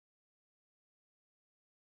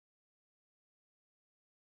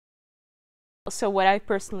so what I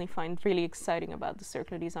personally find really exciting about the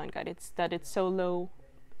circular design guide, it's that it's so low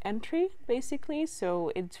entry, basically.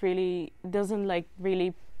 So it really doesn't like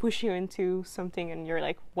really push you into something and you're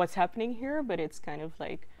like, what's happening here? But it's kind of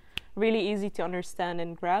like really easy to understand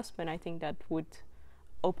and grasp, and I think that would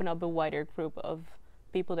open up a wider group of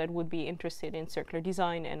people that would be interested in circular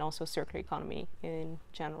design and also circular economy in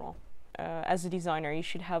general. As a designer, you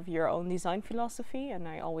should have your own design philosophy, and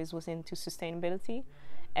I always was into sustainability.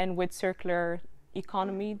 And with circular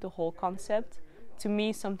economy, the whole concept, to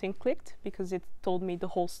me something clicked because it told me the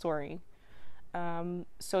whole story.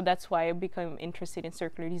 So that's why I became interested in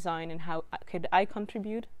circular design and how could I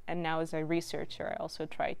contribute. And now as a researcher, I also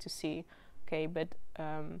try to see, okay, but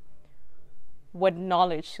what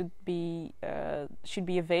knowledge should be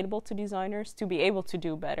available to designers to be able to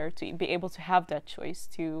do better, to be able to have that choice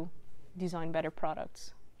to design better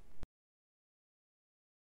products.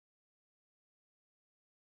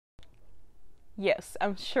 Yes,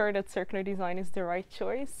 I'm sure that circular design is the right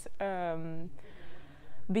choice,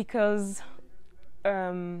 because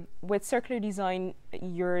with circular design,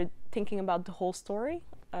 you're thinking about the whole story.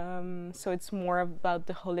 So it's more about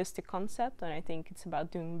the holistic concept, and I think it's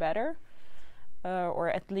about doing better, or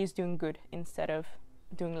at least doing good instead of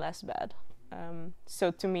doing less bad.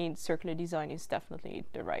 So to me, circular design is definitely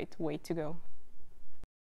the right way to go.